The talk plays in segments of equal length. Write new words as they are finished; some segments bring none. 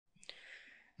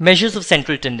Measures of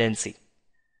central tendency.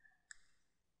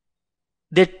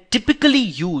 They're typically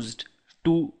used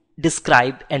to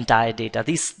describe entire data.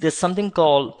 There's something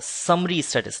called summary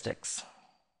statistics.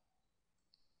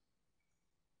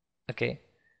 Okay,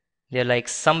 they're like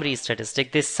summary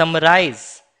statistics. They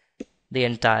summarize the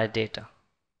entire data.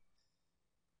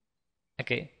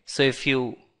 Okay, so if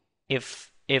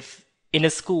in a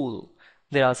school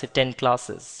there are say 10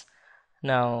 classes,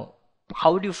 now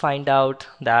how would you find out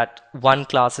that one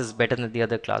class is better than the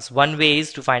other class? One way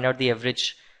is to find out the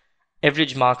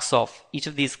average marks of each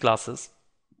of these classes,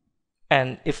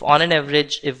 and if on an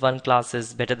average if one class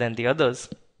is better than the others,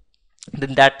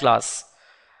 then that class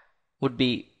would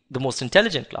be the most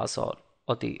intelligent class or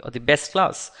the best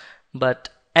class. But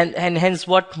and hence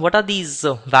what are these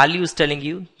values telling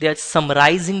you? They are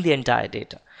summarizing the entire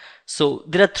data. So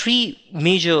there are three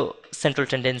major central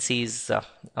tendencies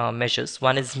measures.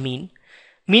 One is mean.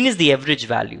 Mean is the average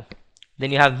value.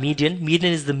 Then you have median.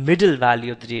 Median is the middle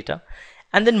value of the data.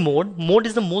 And then mode. Mode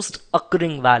is the most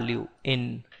occurring value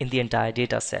in the entire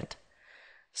data set.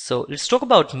 So let's talk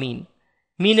about mean.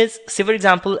 Mean is, say for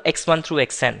example, x1 through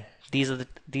xn. These are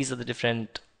the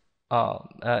different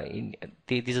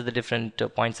these are the different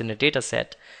points in a data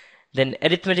set. Then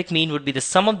arithmetic mean would be the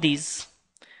sum of these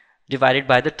divided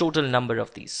by the total number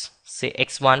of these. Say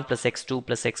x1 plus x2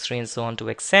 plus x3 and so on to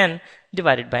xn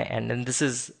divided by n, and this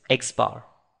is x bar.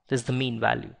 This is the mean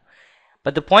value.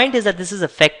 But the point is that this is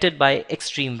affected by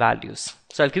extreme values.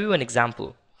 So I'll give you an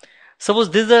example.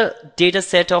 Suppose this is a data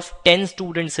set of 10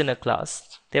 students in a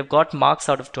class. They've got marks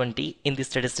out of 20 in the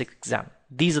statistics exam.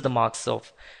 These are the marks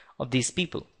of these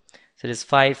people. So it is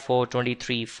 5, 4,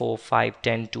 23, 4, 5,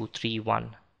 10, 2, 3,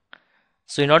 1.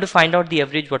 So in order to find out the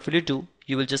average, what will you do?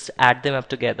 You will just add them up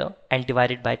together and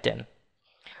divide it by 10.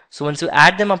 So once you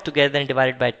add them up together and divide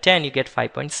it by 10, you get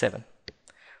 5.7.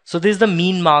 So this is the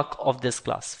mean mark of this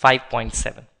class,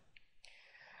 5.7.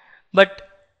 But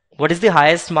what is the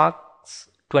highest marks?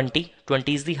 20.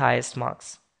 20 is the highest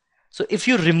marks. So if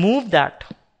you remove that,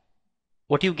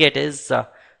 what you get is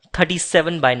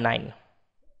 37 by 9.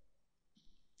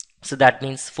 So that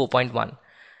means 4.1.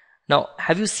 Now,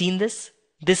 have you seen this?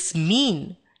 This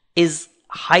mean is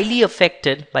highly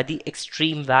affected by the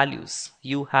extreme values.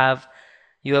 You have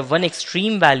one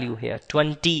extreme value here,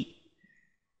 20.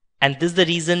 And this is the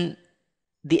reason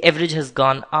the average has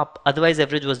gone up. Otherwise,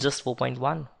 average was just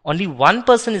 4.1. Only one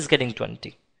person is getting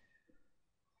 20.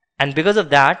 And because of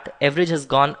that, average has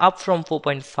gone up from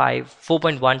 4.1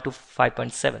 to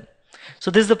 5.7. So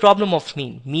this is the problem of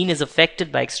mean. Mean is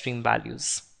affected by extreme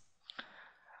values.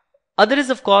 Other is,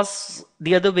 of course,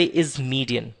 the other way is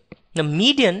median. Now,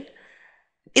 median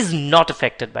is not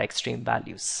affected by extreme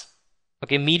values.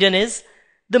 Okay, median is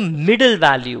the middle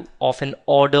value of an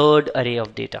ordered array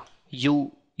of data.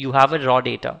 You have a raw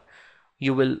data.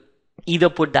 You will either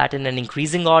put that in an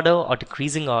increasing order or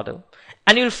decreasing order,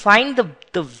 and you'll find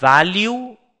the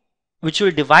value which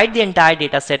will divide the entire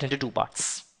data set into two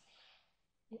parts.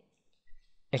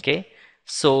 Okay,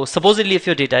 so supposedly if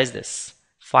your data is this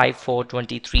 5, 4,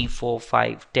 23, 4,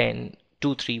 5, 10,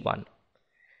 2, 3, 1.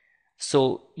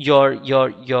 So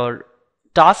your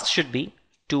task should be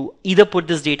to either put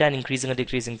this data in increasing or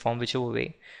decreasing form, whichever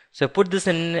way. So put this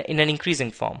in an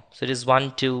increasing form. So it is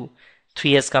 1, 2,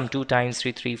 3 has come 2 times,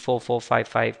 3, 3, 4, 4, 5,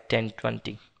 5, 10,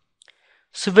 20.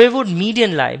 So where would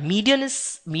median lie? Median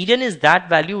is that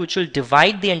value which will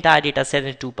divide the entire data set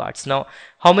into two parts. Now,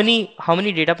 how many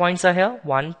data points are here?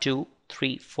 1, 2,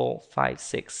 3, 4, 5,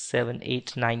 6, 7,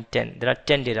 8, 9, 10. There are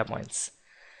 10 data points.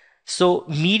 So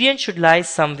median should lie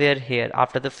somewhere here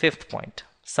after the fifth point.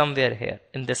 Somewhere here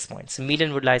in this point. So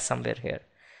median would lie somewhere here.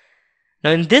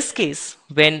 Now in this case,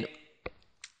 when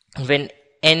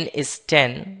n is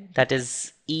 10, that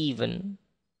is even,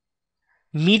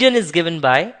 median is given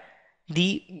by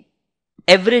the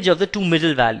average of the two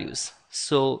middle values.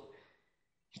 So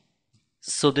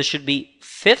this should be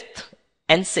 5th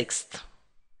and 6th.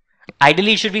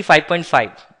 Ideally it should be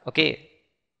 5.5. Okay,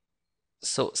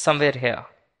 so somewhere here.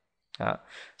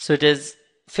 So it is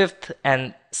 5th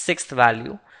and 6th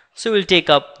value. So we'll take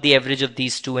up the average of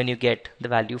these two and you get the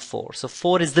value 4. So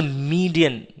 4 is the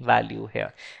median value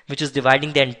here, which is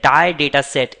dividing the entire data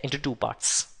set into two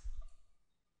parts.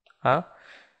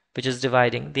 Which is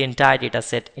dividing the entire data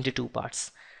set into two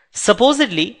parts.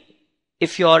 Supposedly,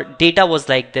 if your data was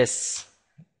like this,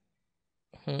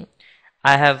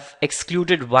 I have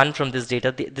excluded 1 from this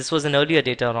data. This was an earlier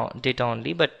data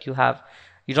only, but you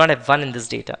don't have 1 in this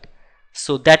data.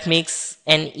 So that makes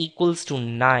n equals to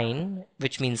 9,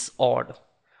 which means odd.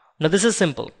 Now this is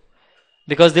simple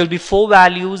because there will be 4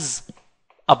 values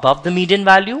above the median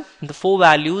value and the 4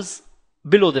 values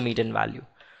below the median value.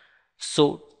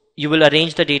 So you will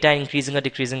arrange the data in increasing or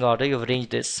decreasing order. You've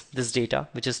arranged this data,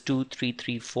 which is 2, 3,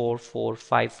 3, 4, 4,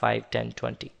 5, 5, 10,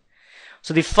 20.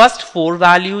 So the first 4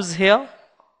 values here,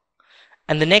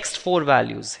 and the next 4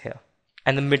 values here,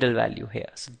 and the middle value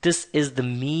here. So this is the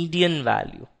median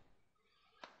value.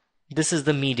 This is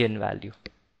the median value.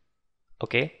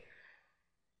 Okay?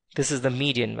 This is the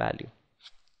median value.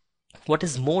 What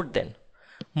is mode then?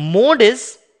 Mode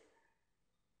is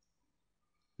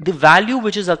the value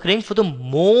which is occurring for the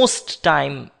most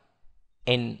time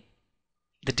in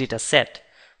the data set,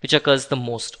 which occurs the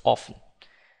most often.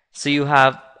 So you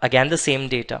have again the same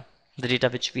data, the data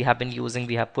which we have been using,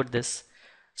 we have put this.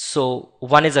 So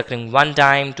 1 is occurring 1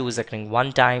 time, 2 is occurring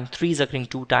 1 time, 3 is occurring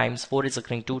 2 times, 4 is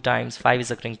occurring 2 times, 5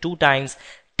 is occurring 2 times,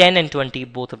 10 and 20,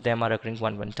 both of them are occurring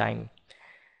 1 time.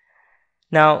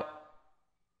 Now,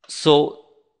 so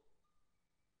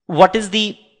what is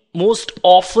the most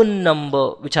often number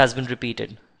which has been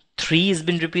repeated? 3 has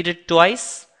been repeated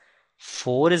twice,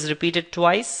 4 is repeated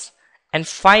twice, and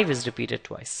 5 is repeated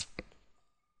twice.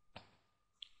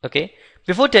 Okay,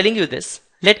 before telling you this,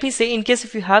 let me say, in case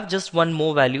if you have just one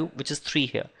more value, which is 3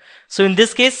 here. So in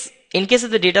this case, in case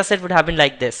if the data set would have been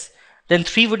like this, then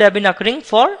 3 would have been occurring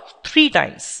for 3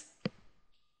 times.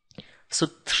 So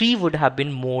 3 would have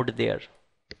been mode there.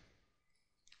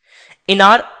 In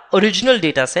our original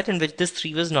data set, in which this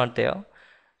 3 was not there,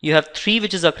 you have 3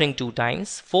 which is occurring 2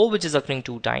 times, 4 which is occurring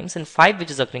 2 times, and 5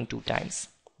 which is occurring 2 times.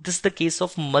 This is the case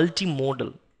of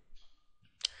multimodal.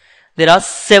 There are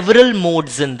several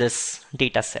modes in this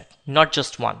data set, not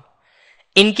just one.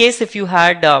 In case if you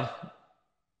had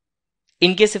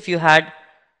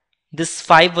this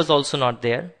 5 was also not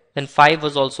there, then 5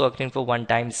 was also occurring for 1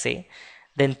 time, say,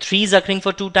 then 3 is occurring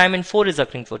for 2 times and 4 is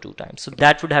occurring for 2 times. So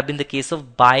that would have been the case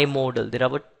of bimodal. There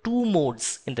are 2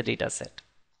 modes in the data set.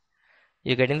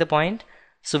 You're getting the point?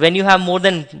 So when you have more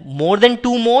than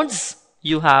 2 modes,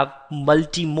 you have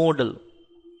multimodal.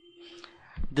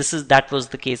 That was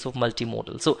the case of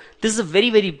multimodal. So this is a very,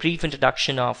 very brief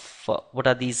introduction of what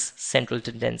are these central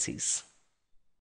tendencies.